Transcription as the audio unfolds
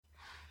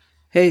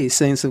Hey,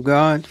 saints of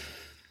God,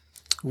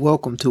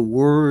 welcome to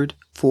Word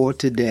for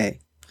Today.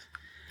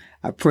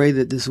 I pray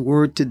that this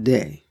word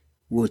today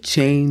will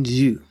change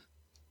you.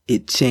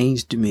 It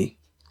changed me.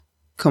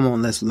 Come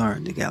on, let's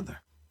learn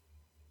together.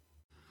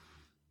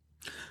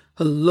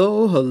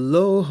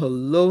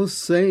 Hello,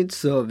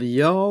 saints of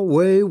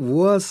Yahweh.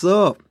 What's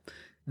up?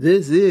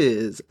 This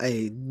is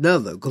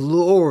another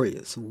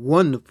glorious,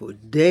 wonderful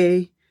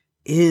day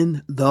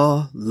in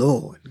the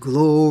Lord.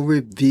 Glory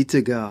be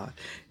to God.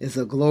 It's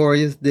a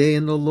glorious day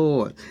in the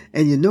Lord.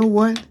 And you know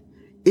what?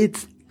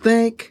 It's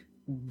Thank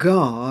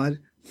God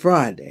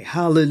Friday.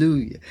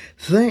 Hallelujah.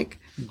 Thank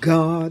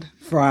God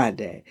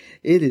Friday.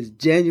 It is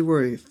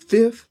January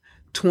 5th,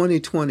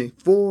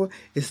 2024.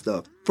 It's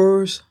the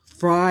first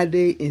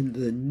Friday in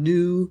the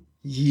new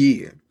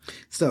year.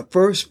 It's the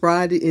first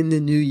Friday in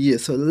the new year.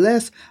 So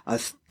let's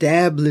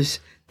establish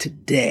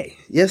today.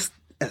 Yes,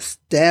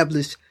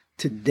 establish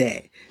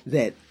today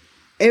that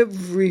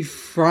every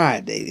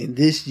Friday in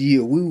this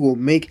year, we will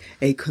make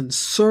a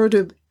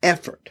concerted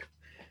effort.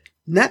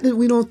 Not that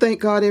we don't thank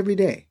God every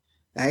day.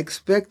 I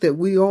expect that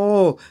we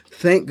all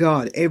thank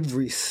God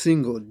every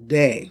single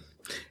day.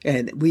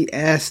 And we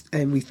ask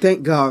and we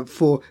thank God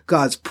for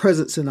God's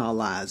presence in our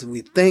lives. And we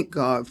thank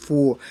God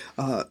for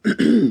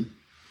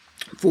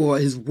for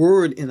His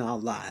word in our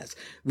lives.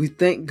 We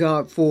thank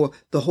God for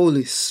the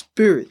Holy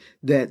Spirit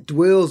that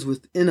dwells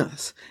within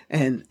us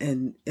and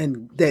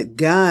that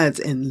guides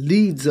and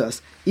leads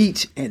us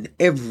each and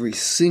every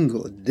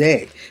single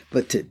day.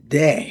 But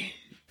today,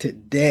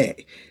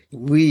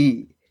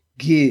 we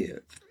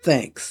give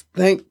thanks.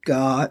 Thank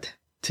God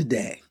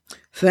today.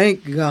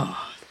 Thank God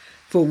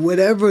for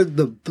whatever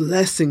the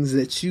blessings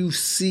that you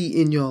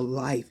see in your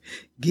life.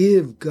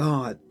 Give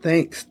God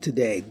thanks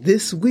today.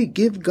 This week,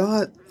 give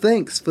God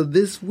thanks for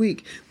this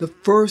week, the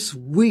first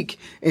week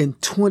in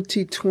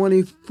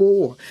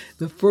 2024,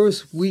 the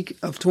first week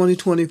of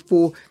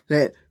 2024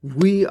 that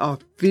we are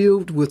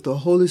filled with the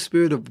Holy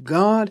Spirit of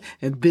God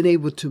and been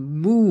able to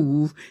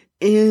move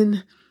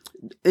in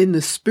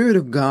the Spirit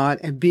of God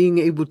and being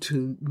able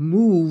to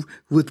move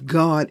with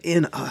God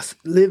in us,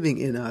 living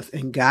in us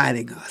and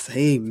guiding us.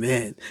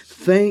 Amen.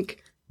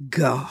 Thank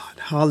God.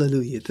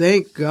 Hallelujah.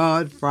 Thank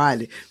God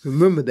Friday.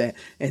 Remember that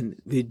and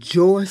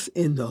rejoice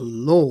in the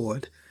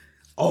Lord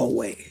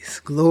always.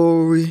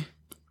 Glory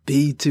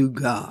be to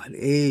God.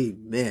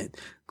 Amen.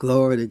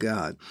 Glory to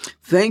God.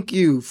 Thank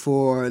you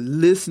for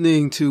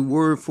listening to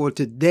Word for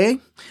Today.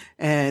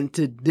 And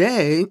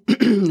today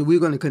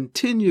we're going to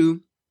continue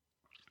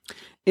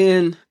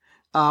in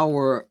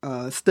our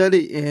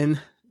study in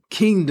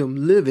kingdom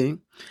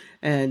living.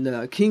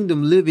 And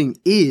kingdom living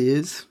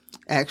is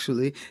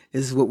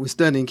what we're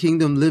studying.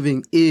 Kingdom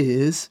living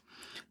is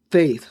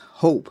faith,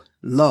 hope,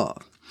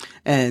 love.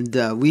 And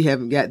we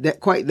haven't got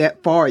quite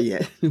that far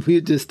yet.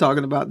 We're just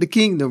talking about the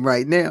kingdom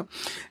right now.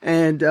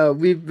 And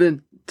we've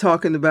been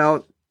talking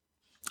about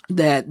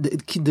that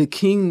the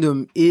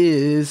kingdom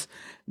is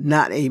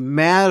not a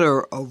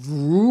matter of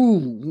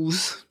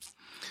rules,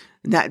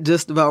 not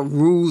just about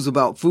rules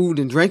about food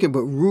and drinking,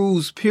 but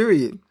rules,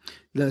 period.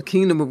 The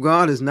kingdom of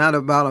God is not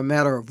about a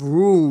matter of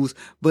rules,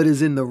 but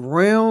is in the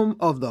realm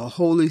of the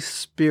Holy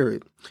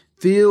Spirit,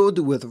 filled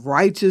with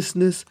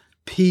righteousness,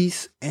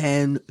 peace,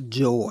 and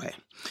joy.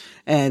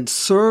 And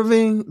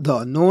serving the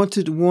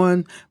Anointed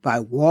One by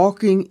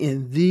walking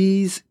in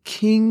these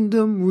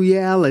kingdom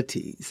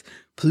realities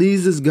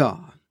pleases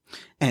God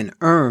and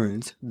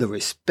earns the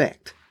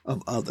respect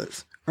of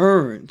others.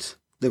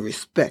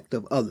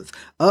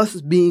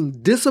 Us being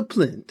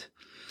disciplined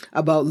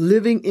about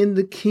living in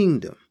the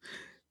kingdom,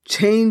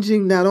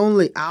 changing not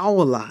only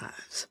our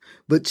lives,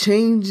 but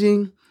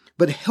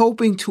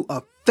helping to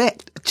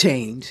affect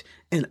change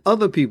in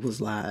other people's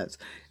lives,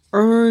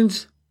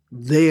 earns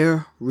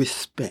their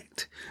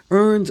respect,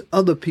 earns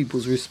other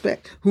people's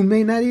respect who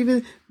may not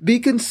even be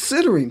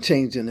considering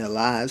changing their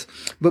lives,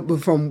 but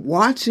from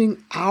watching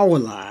our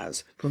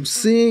lives, from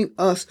seeing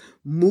us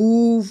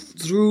move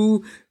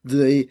through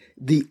the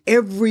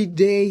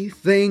everyday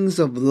things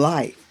of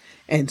life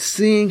and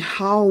seeing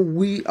how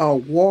we are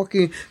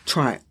walking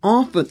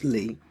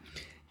triumphantly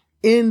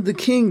in the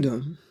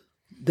kingdom,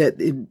 that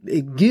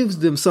it gives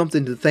them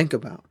something to think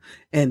about.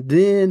 And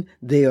then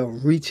they'll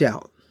reach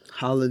out.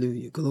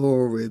 Hallelujah.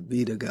 Glory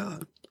be to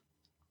God.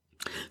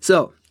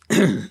 So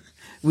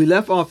we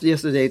left off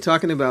yesterday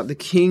talking about the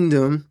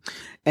kingdom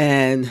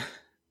and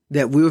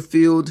that we're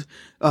filled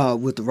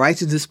with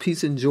righteousness,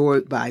 peace, and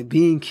joy by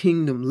being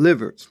kingdom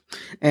livers.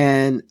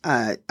 And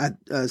I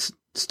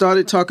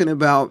started talking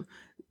about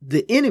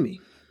the enemy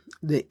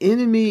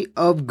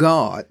of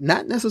God,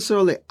 not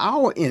necessarily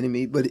our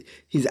enemy, but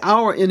he's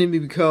our enemy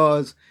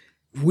because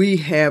we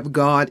have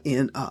God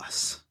in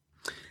us.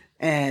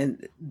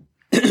 And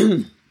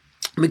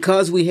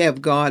because we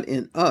have God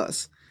in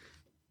us,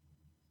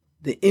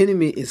 the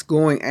enemy is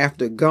going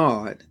after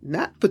God,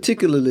 not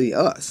particularly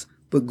us,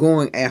 but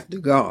going after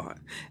God.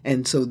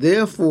 And so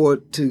therefore,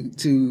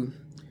 to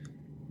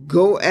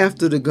go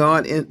after the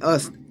God in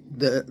us,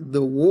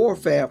 the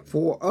warfare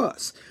for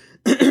us,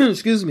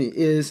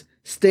 is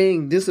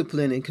staying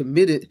disciplined and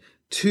committed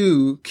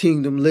to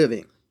kingdom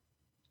living.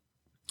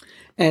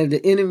 And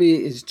the enemy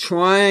is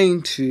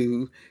trying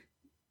to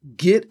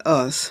get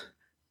us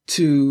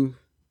to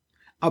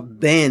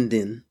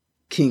abandon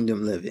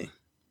kingdom living.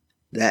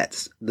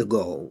 That's the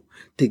goal,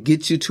 to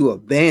get you to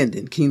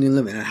abandon kingdom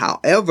living. And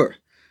however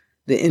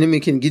the enemy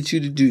can get you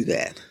to do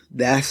that,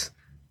 that's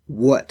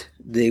what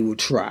they will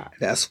try.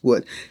 That's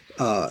what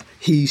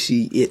he,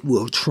 she, it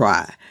will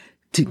try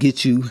to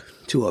get you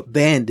to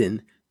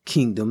abandon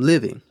kingdom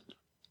living.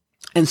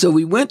 And so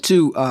we went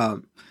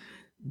to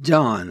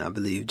John, I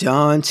believe,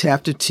 John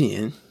chapter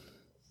 10.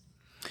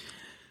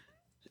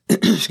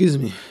 Excuse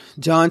me,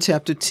 John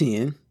chapter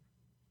 10.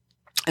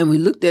 And we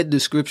looked at the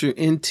scripture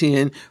in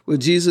 10 where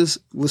Jesus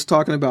was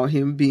talking about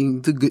him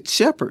being the good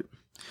shepherd.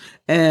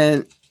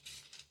 And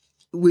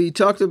we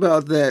talked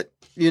about that,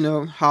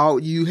 how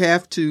you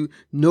have to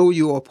know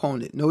your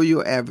opponent, know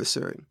your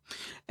adversary.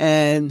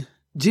 And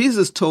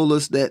Jesus told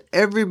us that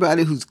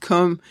everybody who's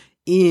come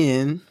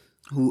in,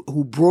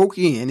 who broke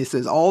in, it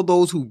says, all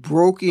those who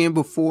broke in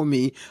before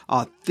me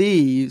are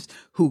thieves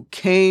who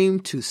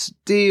came to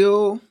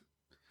steal,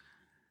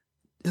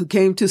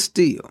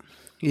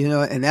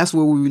 and that's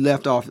where we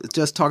left off,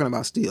 just talking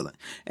about stealing.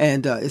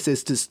 And it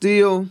says to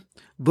steal,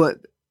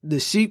 but the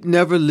sheep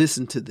never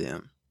listen to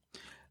them.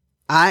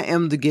 I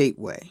am the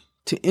gateway.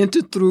 To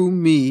enter through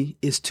me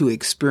is to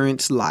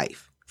experience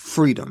life,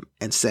 freedom,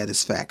 and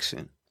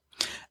satisfaction.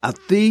 A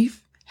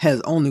thief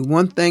has only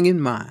one thing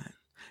in mind.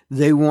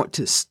 They want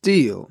to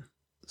steal,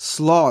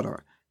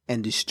 slaughter,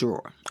 and destroy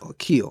or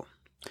kill.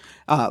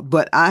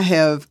 But I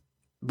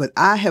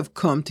have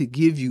come to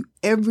give you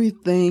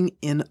everything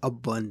in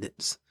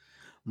abundance,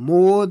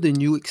 more than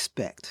you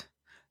expect,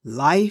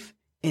 life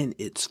in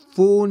its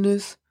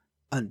fullness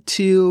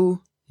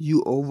until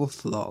you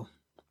overflow.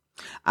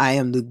 I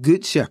am the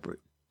good shepherd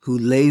who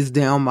lays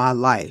down my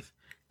life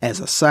as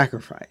a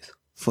sacrifice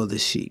for the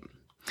sheep.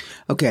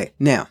 Okay,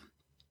 now,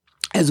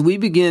 as we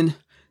begin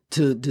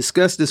to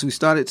discuss this, we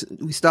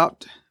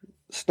started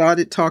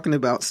talking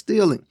about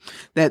stealing,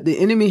 that the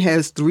enemy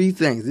has three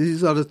things.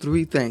 These are the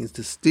three things: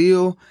 to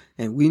steal,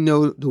 and we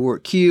know the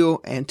word kill,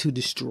 and to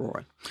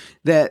destroy.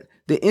 That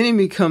the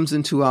enemy comes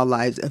into our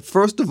lives, and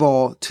first of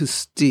all, to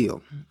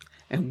steal.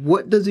 And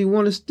what does he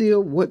want to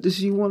steal? What does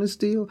she want to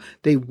steal?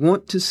 They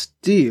want to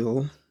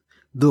steal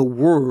the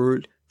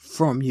word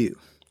from you.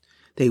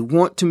 They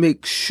want to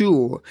make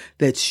sure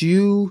that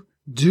you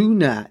do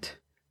not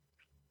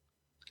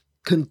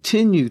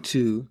continue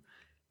to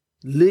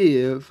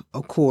live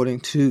according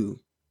to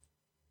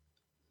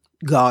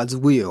God's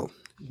will,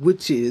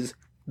 which is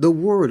the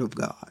word of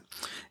God.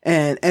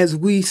 And as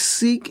we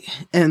seek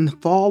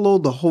and follow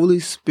the Holy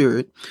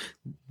Spirit,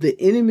 the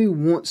enemy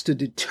wants to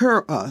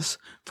deter us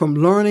from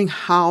learning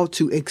how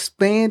to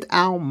expand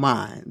our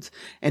minds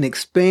and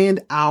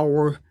expand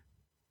our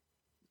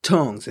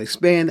tongues,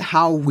 expand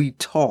how we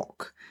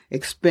talk,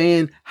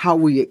 expand how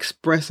we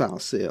express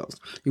ourselves.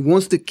 He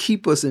wants to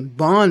keep us in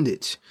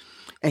bondage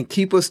and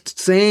keep us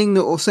saying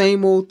the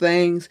same old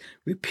things,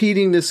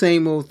 repeating the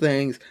same old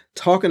things,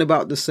 talking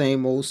about the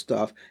same old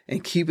stuff,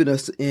 and keeping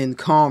us in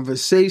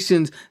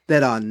conversations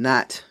that are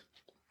not,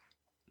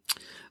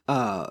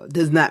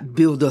 does not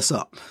build us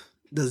up,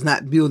 does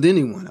not build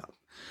anyone up.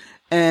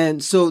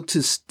 And so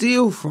to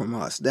steal from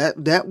us,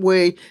 that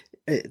way,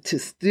 to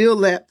steal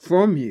that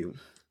from you,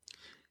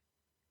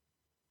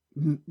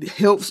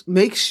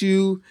 makes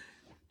you,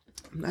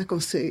 I'm not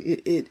going to say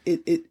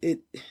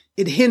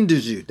it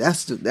hinders you.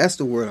 That's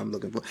the word I'm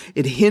looking for.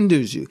 It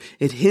hinders you.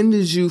 It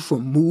hinders you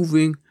from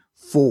moving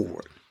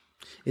forward.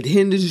 It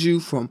hinders you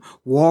from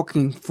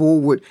walking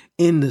forward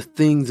in the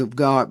things of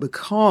God,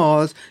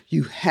 because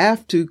you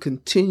have to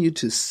continue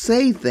to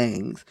say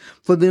things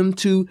for them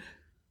to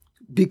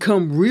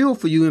become real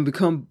for you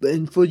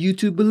and for you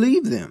to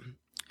believe them.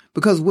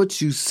 Because what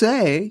you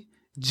say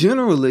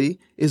generally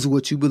is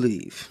what you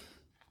believe.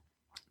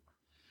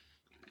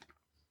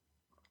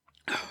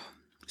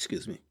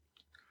 Excuse me.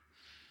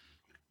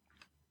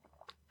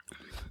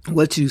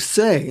 What you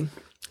say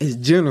is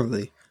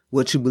generally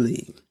what you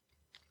believe.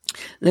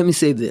 Let me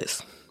say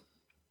this.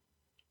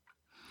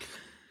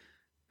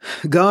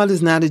 God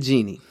is not a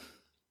genie.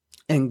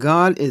 And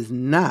God is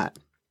not,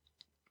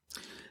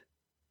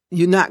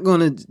 you're not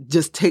going to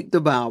just take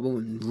the Bible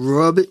and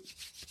rub it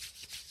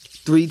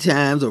 3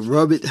 times, or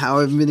rub it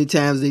however many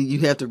times that you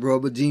have to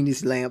rub a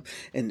genie's lamp,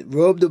 and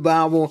rub the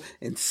Bible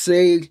and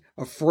say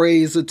a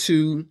phrase or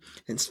two,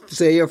 and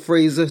say a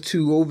phrase or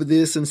two over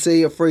this and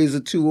say a phrase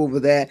or two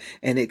over that,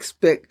 and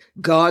expect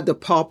God to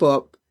pop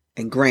up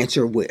and grant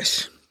your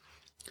wish.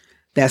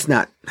 That's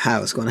not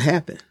how it's going to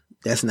happen.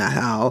 That's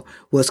not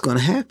what's going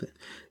to happen.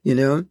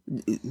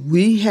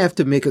 We have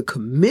to make a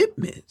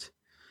commitment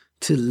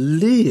to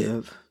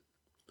live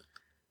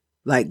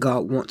like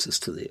God wants us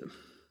to live.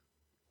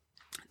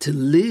 To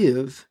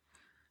live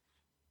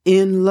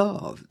in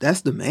love.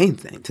 That's the main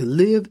thing. To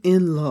live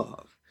in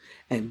love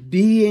and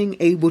being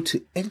able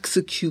to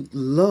execute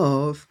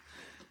love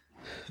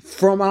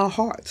from our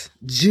hearts,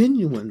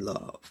 genuine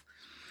love.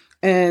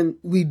 And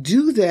we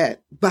do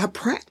that by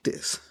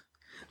practice.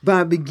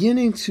 by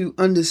beginning to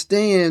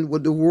understand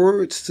what the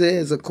word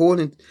says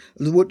according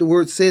to what the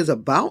word says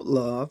about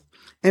love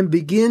and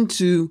begin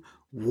to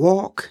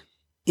walk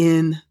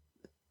in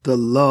the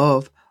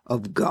love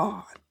of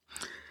God.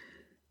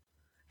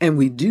 And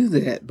we do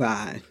that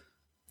by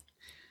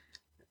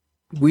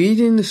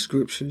reading the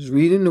scriptures,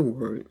 reading the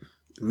word,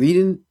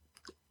 reading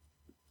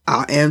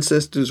our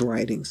ancestors'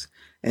 writings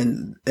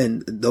and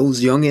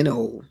those young and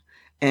old,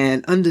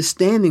 and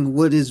understanding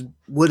what is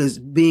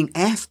being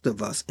asked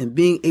of us and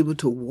being able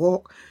to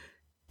walk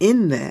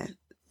in that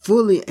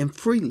fully and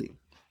freely.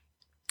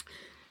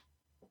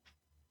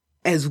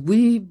 As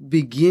we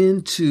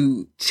begin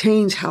to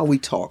change how we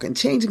talk, and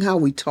changing how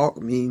we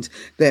talk means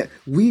that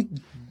we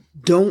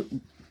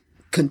don't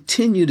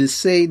continue to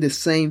say the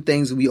same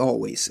things we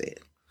always said.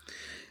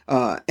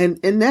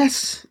 And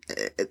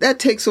that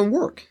takes some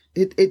work.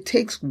 It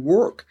takes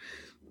work,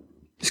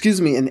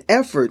 and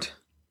effort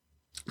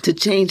to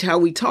change how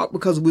we talk,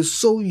 because we're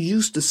so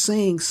used to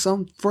saying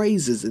some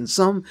phrases and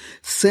some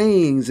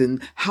sayings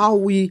and how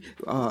we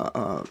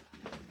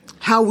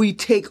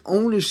take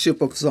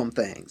ownership of some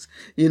things.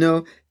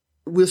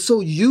 We're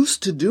so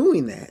used to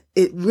doing that.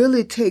 It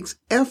really takes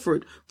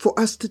effort for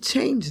us to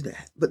change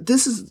that. But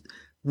this is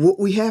what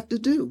we have to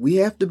do. We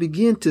have to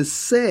begin to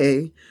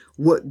say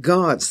what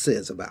God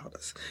says about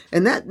us.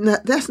 And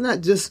that's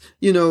not just,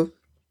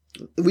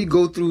 we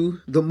go through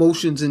the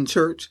motions in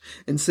church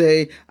and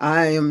say,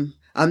 I'm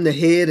the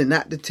head and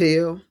not the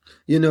tail,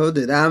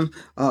 that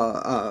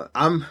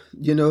I'm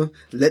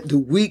let the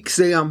weak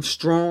say I'm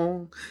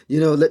strong,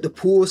 let the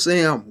poor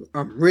say I'm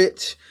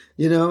rich.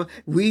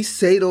 We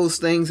say those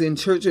things in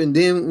church, and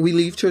then we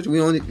leave church. We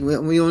don't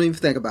even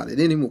think about it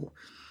anymore.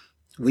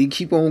 We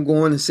keep on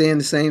going and saying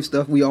the same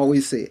stuff we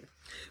always said.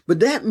 But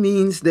that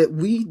means that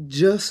we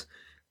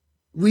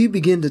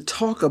begin to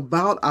talk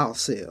about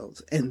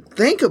ourselves and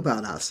think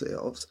about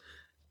ourselves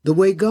the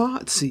way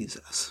God sees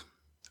us,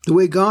 the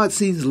way God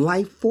sees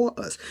life for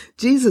us.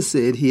 Jesus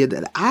said here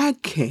that I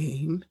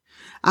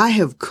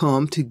have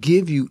come to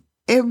give you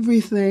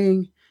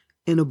everything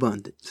in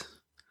abundance,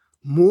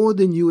 more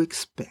than you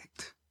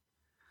expect.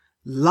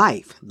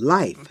 Life,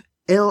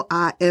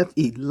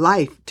 L-I-F-E,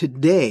 life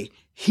today,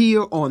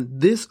 here on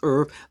this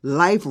earth,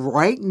 life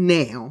right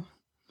now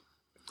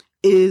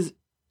is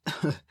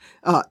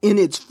in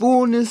its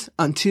fullness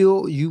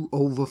until you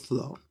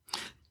overflow.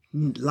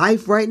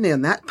 Life right now,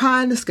 not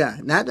pie in the sky,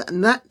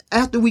 not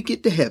after we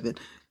get to heaven.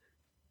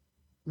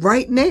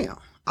 Right now,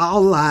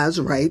 our lives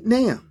right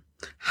now.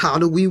 How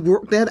do we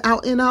work that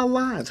out in our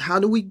lives? How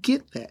do we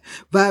get that?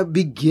 By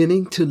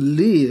beginning to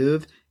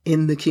live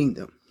in the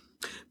kingdom,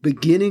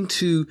 beginning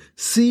to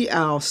see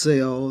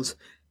ourselves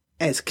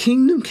as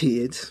kingdom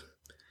kids,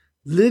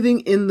 living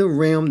in the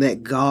realm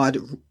that God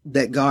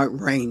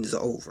reigns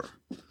over.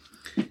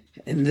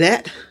 And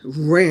that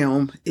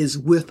realm is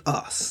with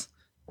us.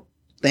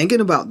 Thinking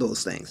about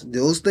those things.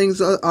 Those things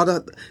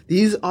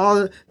these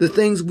are the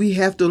things we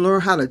have to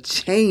learn how to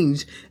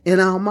change in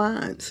our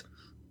minds.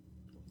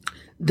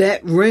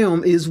 That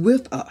realm is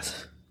with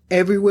us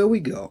everywhere we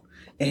go,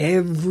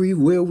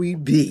 everywhere we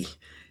be.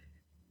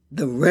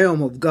 The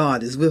realm of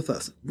God is with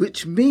us,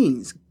 which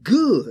means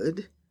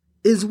good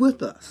is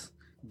with us.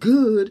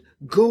 Good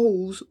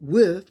goes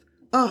with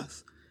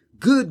us.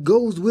 Good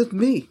goes with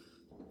me.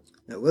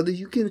 Now, whether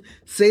you can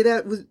say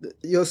that with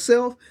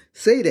yourself,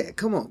 say that.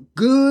 Come on.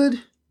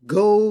 Good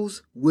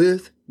goes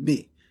with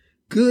me.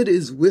 Good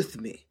is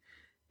with me.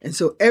 And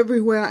so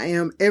everywhere I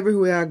am,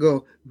 everywhere I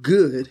go,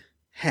 good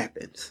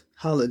happens.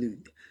 Hallelujah.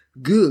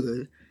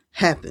 Good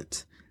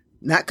happens.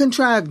 Not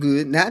contrived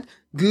good, not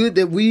good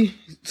that we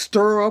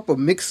stir up or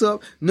mix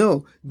up.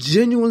 No,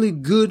 genuinely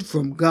good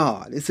from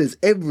God. It says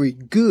every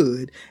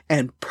good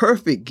and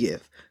perfect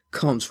gift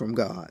comes from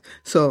God.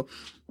 So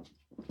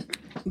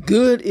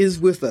good is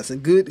with us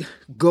and good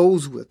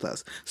goes with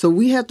us. So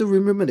we have to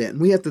remember that,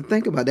 and we have to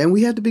think about that, and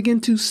we have to begin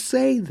to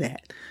say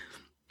that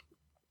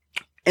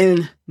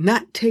and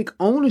not take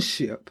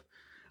ownership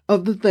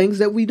of the things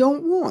that we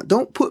don't want.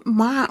 Don't put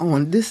my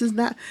on. This is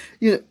not,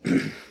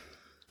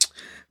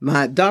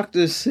 my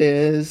doctor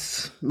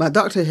has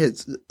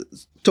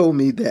told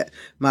me that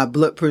my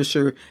blood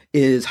pressure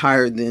is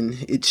higher than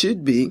it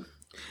should be.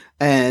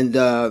 And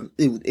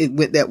it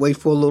went that way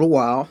for a little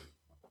while.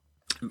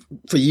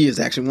 For years,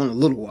 actually, went a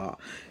little while.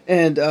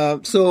 And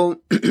so,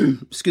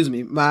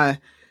 my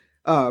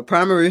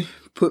primary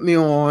put me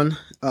on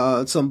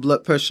some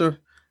blood pressure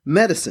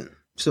medicine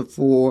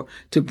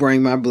to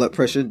bring my blood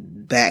pressure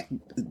back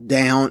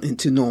down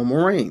into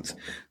normal range.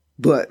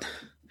 But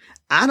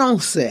I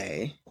don't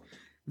say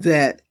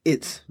that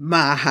it's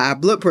my high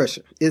blood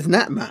pressure. It's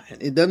not mine.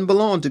 It doesn't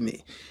belong to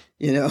me.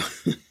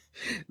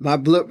 My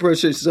blood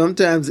pressure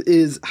sometimes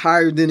is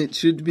higher than it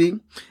should be,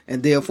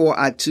 and therefore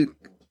I took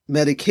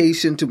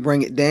medication to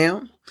bring it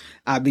down.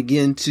 I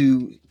began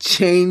to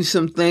change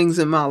some things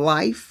in my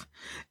life,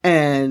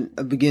 and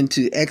I begin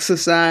to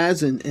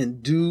exercise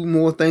and do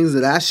more things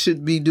that I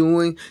should be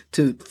doing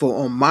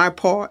on my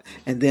part,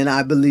 and then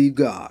I believe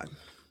God.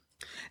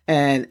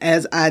 And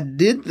as I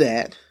did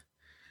that,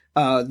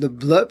 the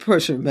blood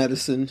pressure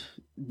medicine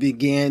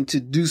began to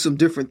do some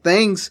different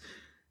things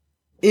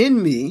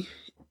in me.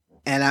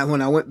 And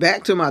when I went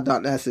back to my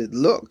doctor, I said,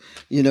 look,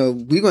 we're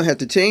going to have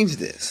to change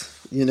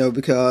this,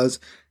 because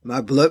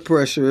my blood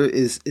pressure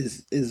is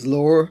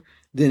lower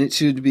than it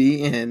should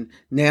be. And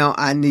now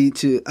I need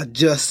to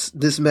adjust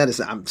this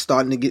medicine. I'm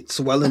starting to get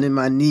swelling in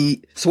my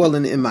knee,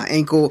 swelling in my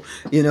ankle,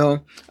 we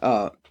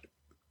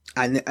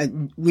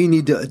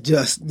need to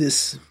adjust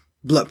this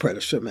blood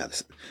pressure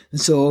medicine.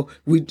 And so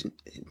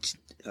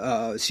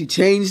she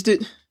changed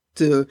it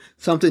to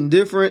something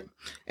different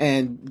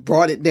and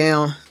brought it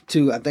down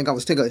to, I think I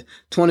was taking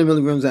 20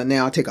 milligrams, and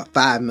now I take a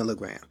 5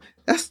 milligram.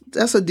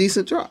 That's a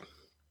decent drop.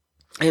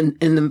 And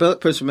the blood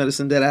pressure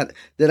medicine that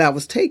I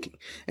was taking.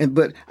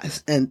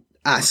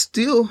 I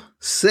still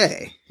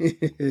say,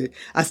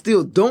 I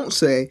still don't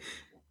say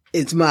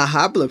it's my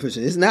high blood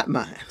pressure. It's not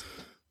mine.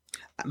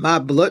 My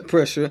blood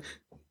pressure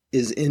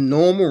is in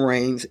normal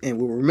range and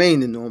will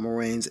remain in normal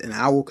range. And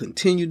I will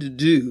continue to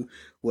do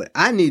what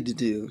I need to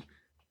do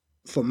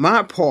for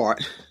my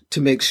part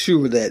to make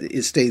sure that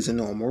it stays in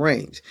normal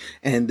range,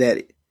 and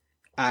that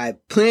I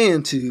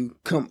plan to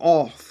come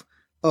off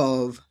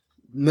of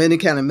any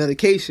kind of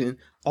medication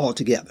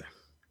altogether.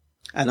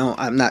 I'm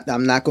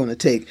not going to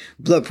take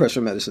blood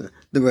pressure medicine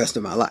the rest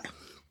of my life.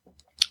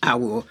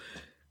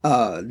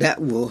 That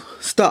will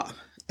stop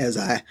as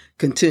I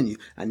continue.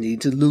 I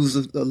need to lose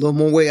a little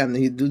more weight. I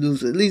need to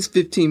lose at least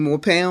 15 more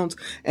pounds,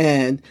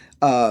 and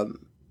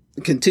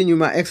continue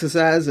my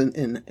exercise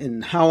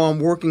and how I'm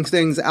working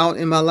things out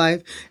in my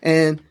life,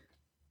 and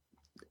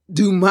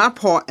do my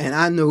part. And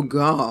I know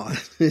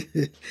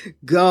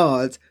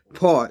God's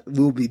part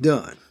will be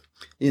done,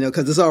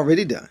 because it's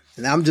already done,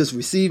 and I'm just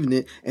receiving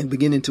it and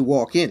beginning to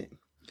walk in it.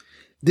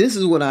 This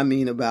is what I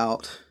mean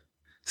about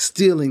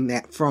stealing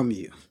that from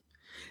you.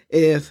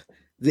 If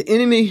the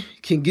enemy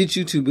can get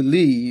you to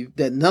believe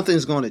that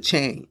nothing's going to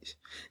change,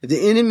 if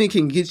the enemy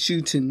can get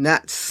you to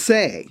not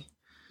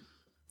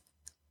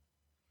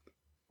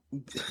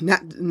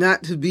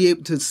to be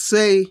able to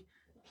say,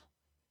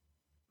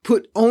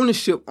 put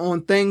ownership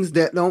on things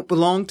that don't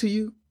belong to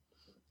you,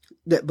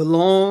 that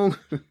belong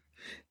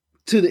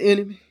to the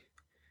enemy.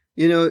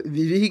 If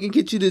he can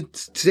get you to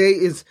say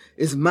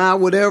it's my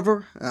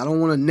whatever. I don't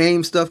want to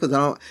name stuff because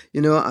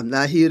I'm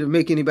not here to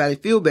make anybody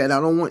feel bad.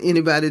 I don't want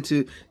anybody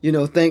to,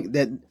 think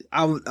that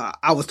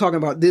I was talking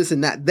about this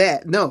and not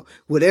that. No,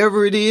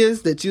 whatever it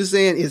is that you're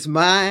saying is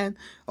mine,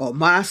 or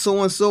my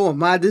so-and-so, or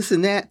my this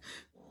and that.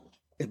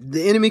 If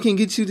the enemy can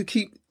get you to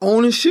keep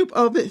ownership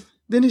of it,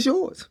 then it's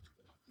yours.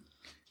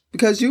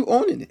 Because you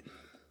owning it.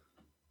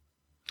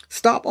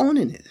 Stop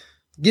owning it.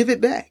 Give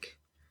it back.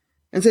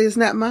 And say, it's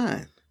not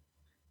mine.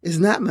 It's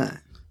not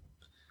mine.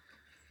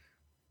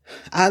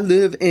 I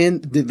live in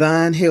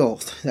divine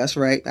health. That's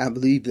right. I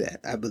believe that.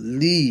 I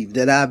believe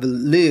that I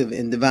live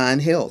in divine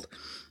health.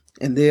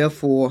 And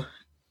therefore,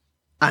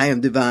 I am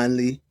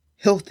divinely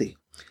healthy.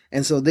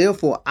 And so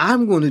therefore,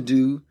 I'm going to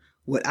do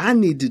what I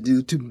need to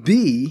do to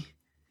be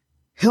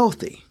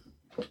healthy.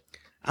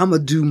 I'm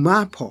going to do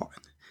my part.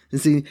 And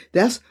see,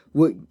 that's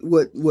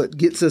what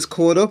gets us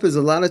caught up, is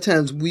a lot of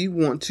times we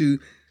want to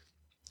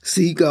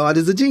see God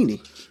as a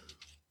genie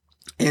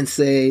and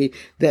say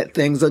that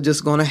things are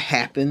just going to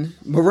happen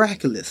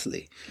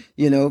miraculously.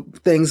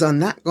 Things are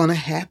not going to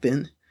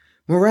happen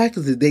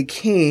miraculously. They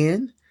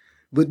can,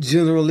 but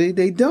generally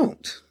they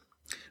don't,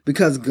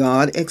 because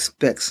God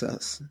expects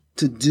us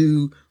to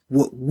do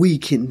what we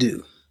can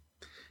do.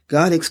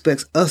 God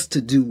expects us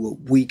to do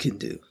what we can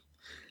do.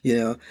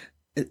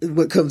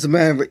 What comes to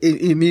mind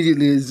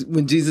immediately is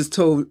when Jesus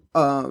told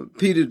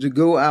Peter to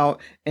go out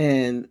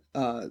and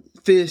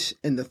fish,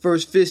 and the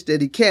first fish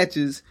that he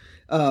catches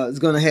is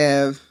going to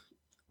have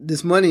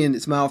this money in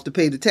its mouth to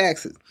pay the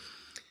taxes.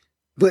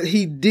 But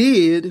he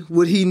did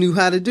what he knew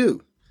how to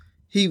do.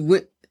 He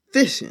went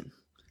fishing.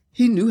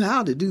 He knew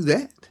how to do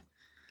that.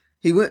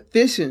 He went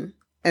fishing,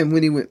 and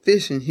when he went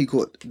fishing, he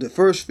caught the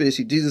first fish.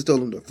 Jesus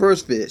told him the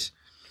first fish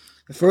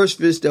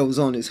that was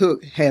on his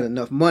hook had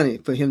enough money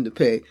for him to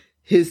pay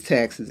his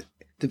taxes,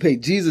 to pay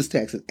Jesus'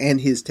 taxes and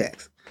his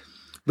tax.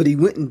 But he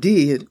went and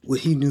did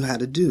what he knew how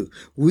to do.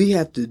 We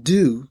have to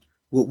do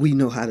what we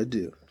know how to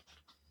do.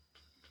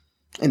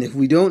 And if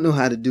we don't know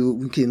how to do it,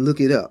 we can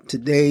look it up.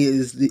 Today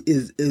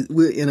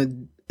we're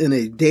in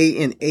a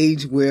day and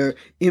age where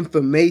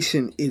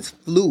information is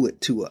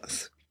fluid to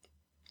us.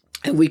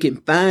 And we can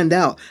find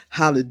out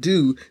how to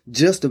do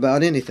just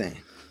about anything.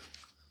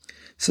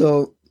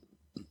 So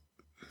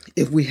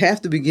if we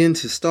have to begin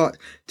to start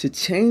to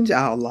change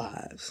our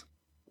lives,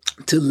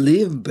 to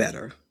live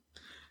better,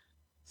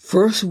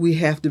 first we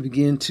have to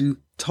begin to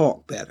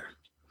talk better.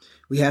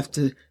 We have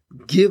to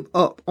give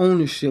up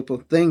ownership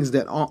of things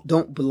that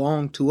don't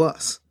belong to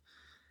us.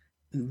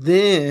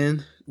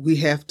 Then we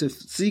have to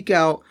seek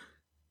out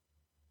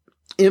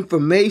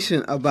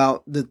information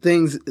about the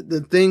things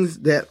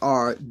that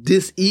are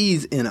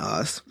dis-ease in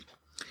us,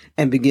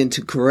 and begin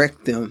to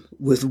correct them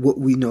with what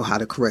we know how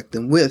to correct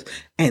them with,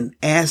 and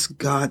ask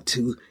God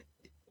to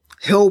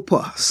help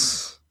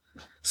us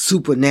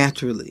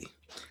supernaturally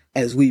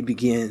as we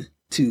begin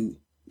to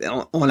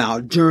on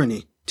our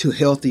journey to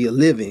healthier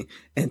living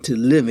and to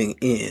living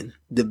in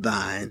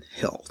divine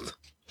health.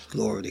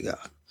 Glory to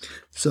God.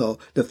 So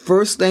the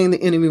first thing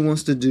the enemy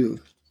wants to do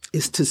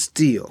is to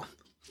steal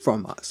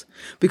from us.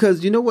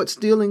 Because you know what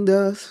stealing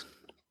does?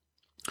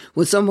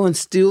 When someone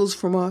steals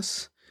from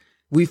us,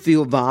 we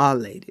feel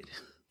violated.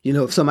 You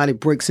know, if somebody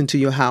breaks into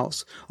your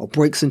house or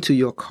breaks into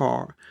your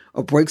car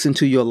or breaks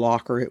into your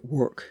locker at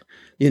work,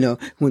 you know,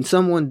 when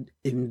someone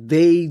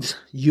invades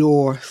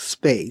your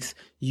space,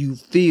 you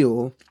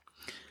feel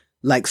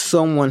like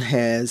someone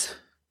has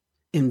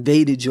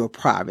invaded your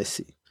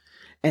privacy.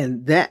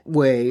 And that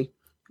way,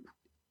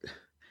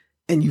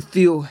 and you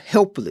feel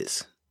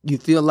helpless. You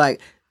feel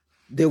like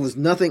there was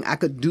nothing I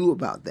could do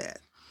about that.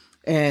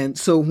 And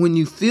so when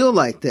you feel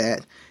like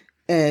that,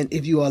 and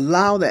if you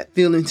allow that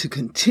feeling to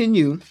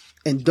continue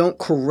and don't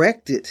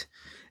correct it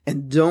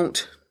and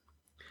don't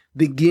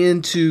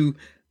begin to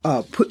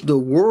put the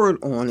word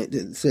on it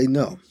and say,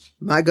 no,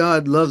 my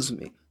God loves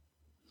me.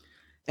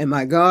 And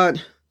my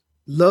God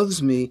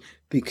loves me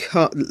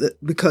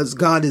because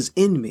God is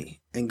in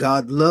me and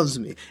God loves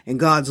me. And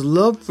God's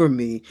love for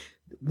me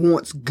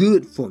wants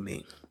good for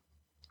me.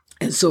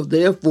 And so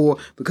therefore,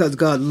 because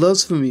God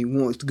loves for me,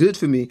 wants good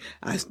for me,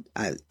 I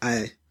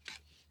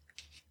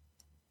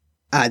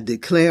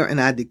declare and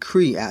I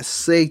decree, I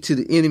say to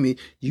the enemy,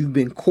 you've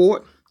been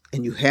caught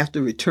and you have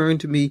to return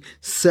to me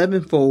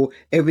sevenfold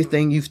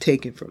everything you've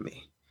taken from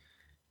me.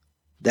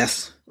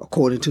 That's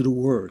according to the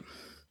word.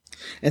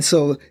 And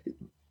so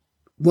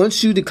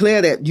once you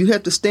declare that, you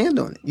have to stand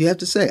on it. You have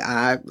to say,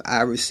 I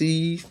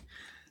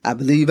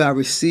believe I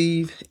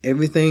receive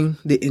everything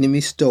the enemy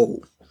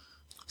stole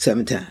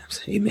 7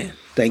 times. Amen.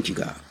 Thank you,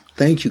 God.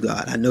 Thank you,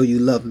 God. I know you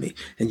love me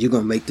and you're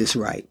going to make this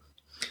right.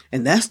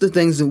 And that's the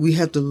things that we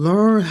have to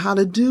learn how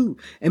to do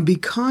and be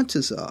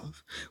conscious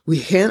of. We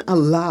can't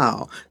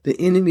allow the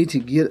enemy to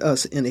get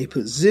us in a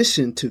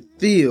position to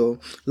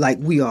feel like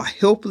we are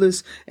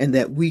helpless and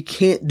that we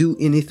can't do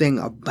anything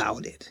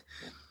about it.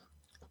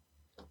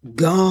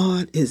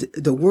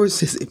 The word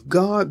says, if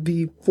God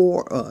be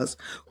for us,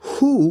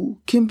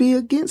 who can be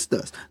against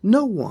us?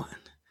 No one,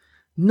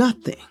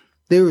 nothing.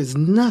 There is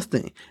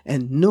nothing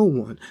and no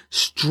one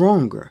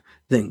stronger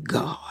than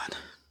God.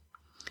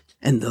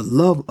 And the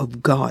love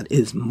of God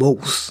is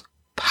most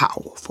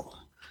powerful.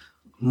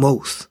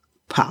 Most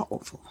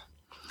powerful.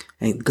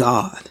 And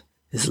God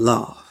is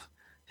love.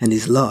 And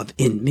He's love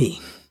in me.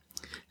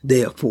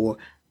 Therefore,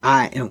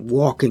 I am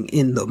walking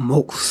in the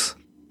most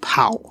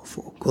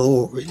powerful.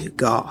 Glory to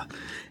God.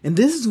 And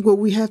this is what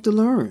we have to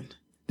learn.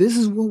 This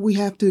is what we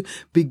have to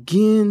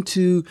begin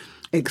to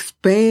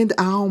expand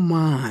our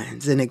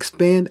minds and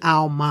expand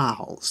our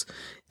mouths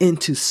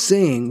into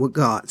saying what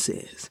God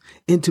says,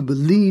 into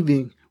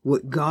believing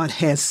what God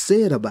has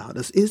said about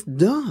us. It's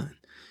done.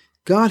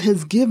 God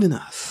has given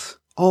us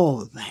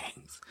all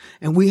things,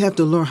 and we have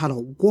to learn how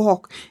to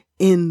walk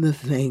in the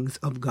things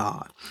of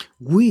God.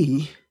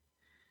 We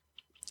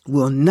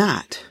will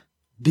not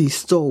be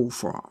stole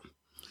from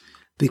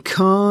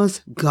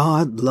because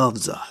God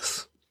loves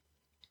us.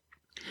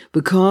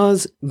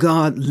 Because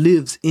God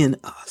lives in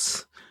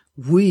us,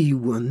 we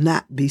will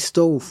not be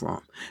stole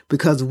from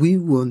because we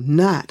will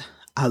not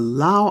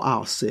allow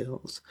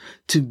ourselves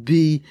to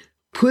be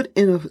put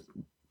in a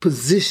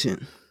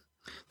position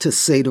to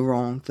say the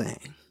wrong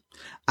thing.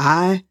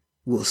 I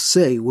will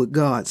say what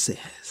God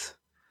says.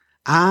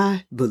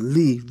 I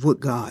believe what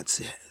God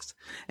says.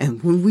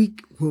 And when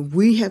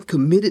we have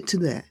committed to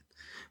that,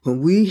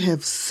 when we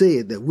have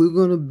said that we're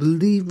going to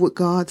believe what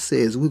God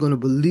says, we're going to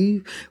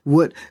believe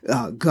what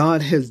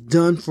God has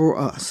done for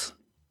us,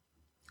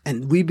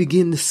 and we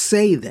begin to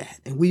say that,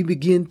 and we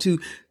begin to,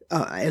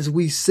 as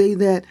we say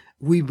that,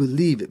 we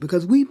believe it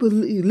because we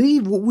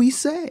believe what we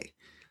say.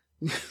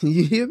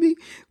 You hear me?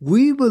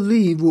 We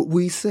believe what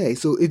we say.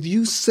 So if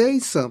you say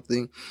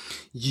something,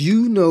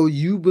 you know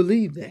you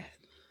believe that.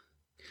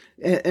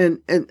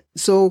 And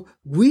so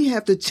we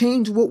have to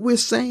change what we're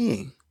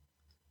saying.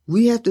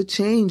 We have to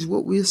change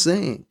what we're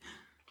saying.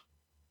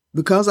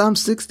 Because I'm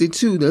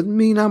 62 doesn't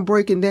mean I'm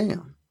breaking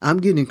down. I'm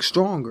getting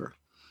stronger.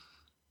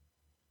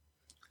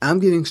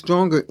 I'm getting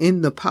stronger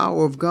in the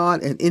power of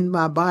God and in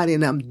my body,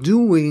 and I'm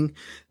doing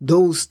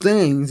those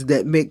things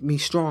that make me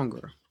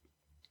stronger.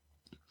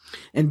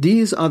 And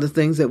these are the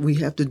things that we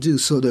have to do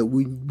so that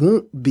we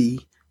won't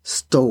be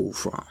stole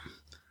from.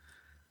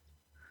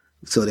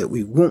 So that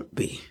we won't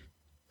be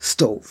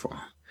stole from.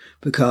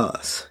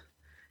 Because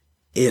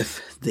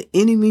if the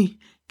enemy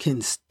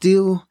can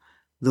steal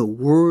the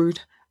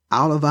word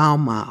out of our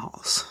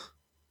mouths,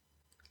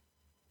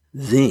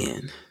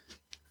 then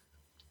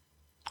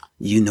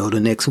you know the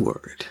next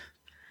word.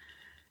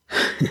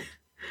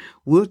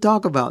 We'll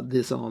talk about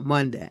this on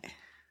Monday.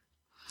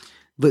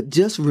 But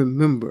just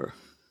remember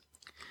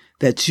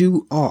that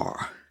you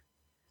are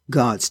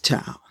God's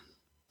child.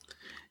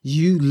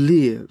 You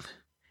live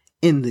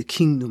in the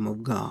kingdom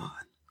of God.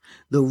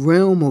 The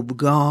realm of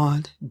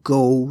God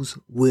goes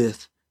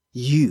with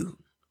you.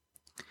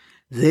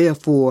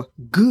 Therefore,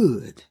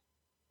 good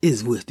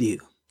is with you.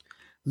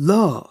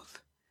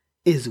 Love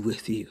is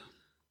with you.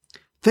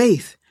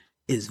 Faith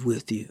is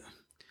with you.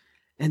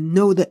 and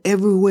know that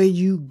everywhere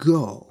you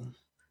go,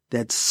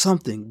 that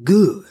something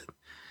good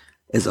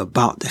is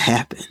about to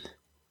happen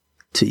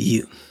to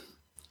you.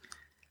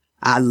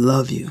 I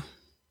love you.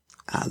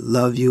 I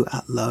love you.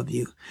 I love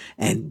you.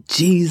 And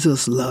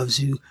Jesus loves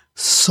you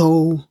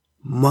so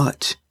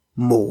much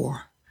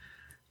more.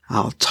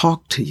 I'll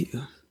talk to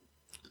you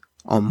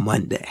on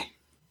Monday.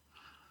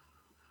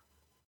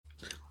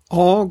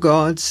 All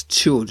God's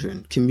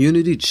Children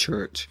Community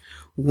Church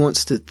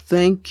wants to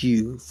thank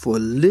you for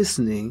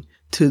listening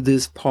to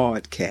this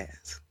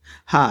podcast.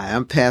 Hi,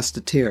 I'm Pastor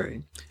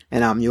Terry,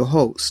 and I'm your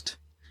host.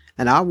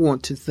 And I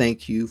want to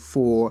thank you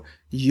for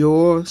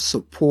your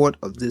support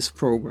of this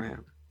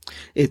program.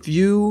 If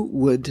you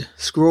would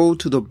scroll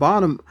to the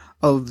bottom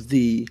of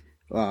the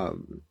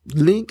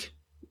link,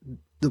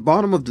 the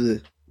bottom of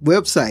the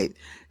website,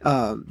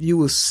 you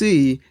will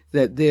see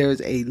that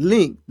there's a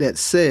link that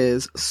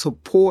says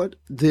support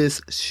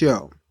this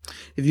show.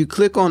 If you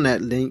click on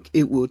that link,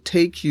 it will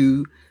take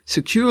you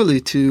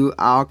securely to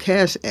our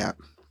Cash App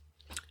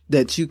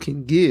that you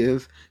can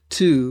give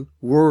to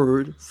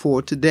Word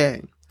for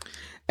Today.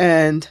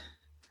 And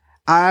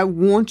I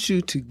want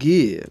you to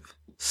give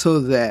so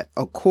that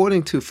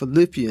according to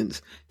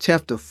Philippians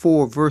chapter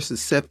 4,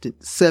 verses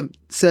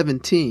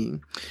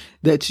 17,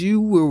 that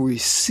you will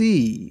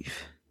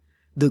receive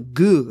the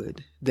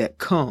good that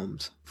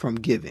comes from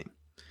giving.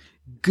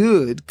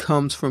 Good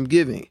comes from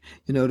giving.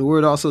 You know, the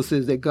word also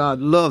says that God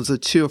loves a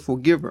cheerful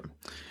giver.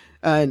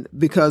 And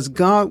because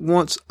God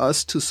wants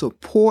us to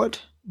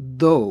support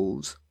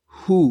those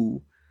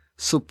who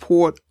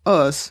support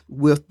us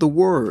with the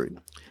word.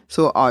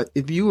 So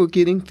if you are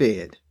getting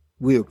fed,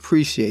 we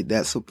appreciate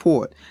that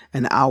support.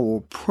 And I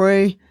will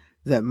pray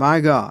that my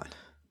God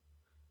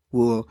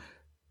will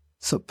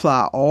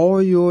supply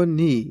all your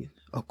need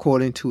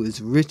according to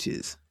his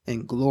riches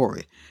and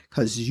glory,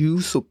 because you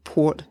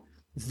support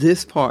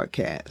this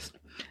podcast.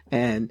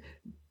 And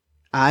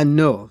I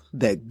know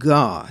that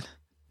God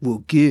will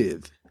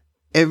give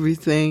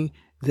everything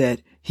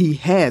that he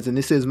has. And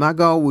it says, my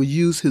God will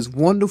use his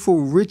wonderful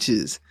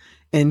riches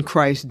in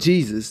Christ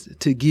Jesus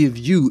to give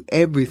you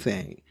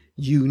everything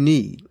you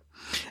need.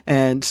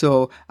 And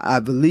so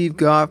I believe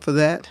God for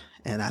that,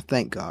 and I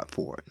thank God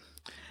for it.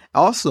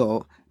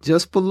 Also,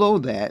 just below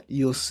that,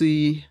 you'll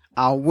see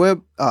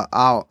our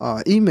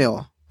our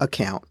email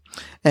account.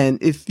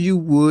 And if you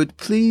would,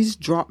 please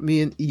drop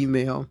me an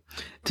email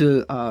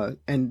to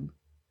and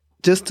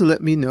just to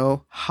let me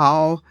know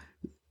how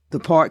the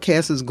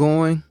podcast is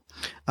going,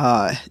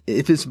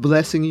 if it's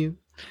blessing you,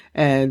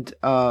 and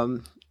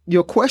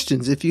your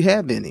questions, if you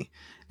have any.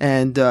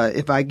 And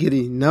if I get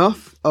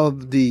enough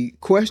of the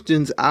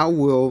questions, I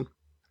will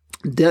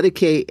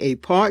dedicate a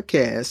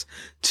podcast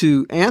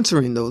to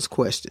answering those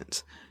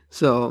questions.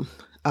 So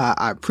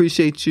I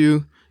appreciate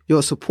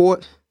your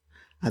support.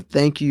 I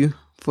thank you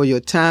for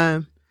your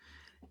time.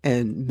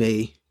 And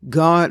may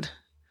God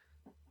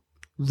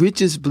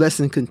richest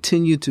blessing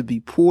continue to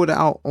be poured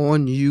out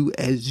on you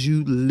as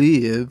you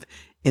live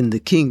in the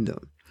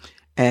kingdom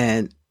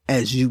and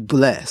as you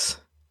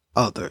bless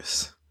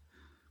others.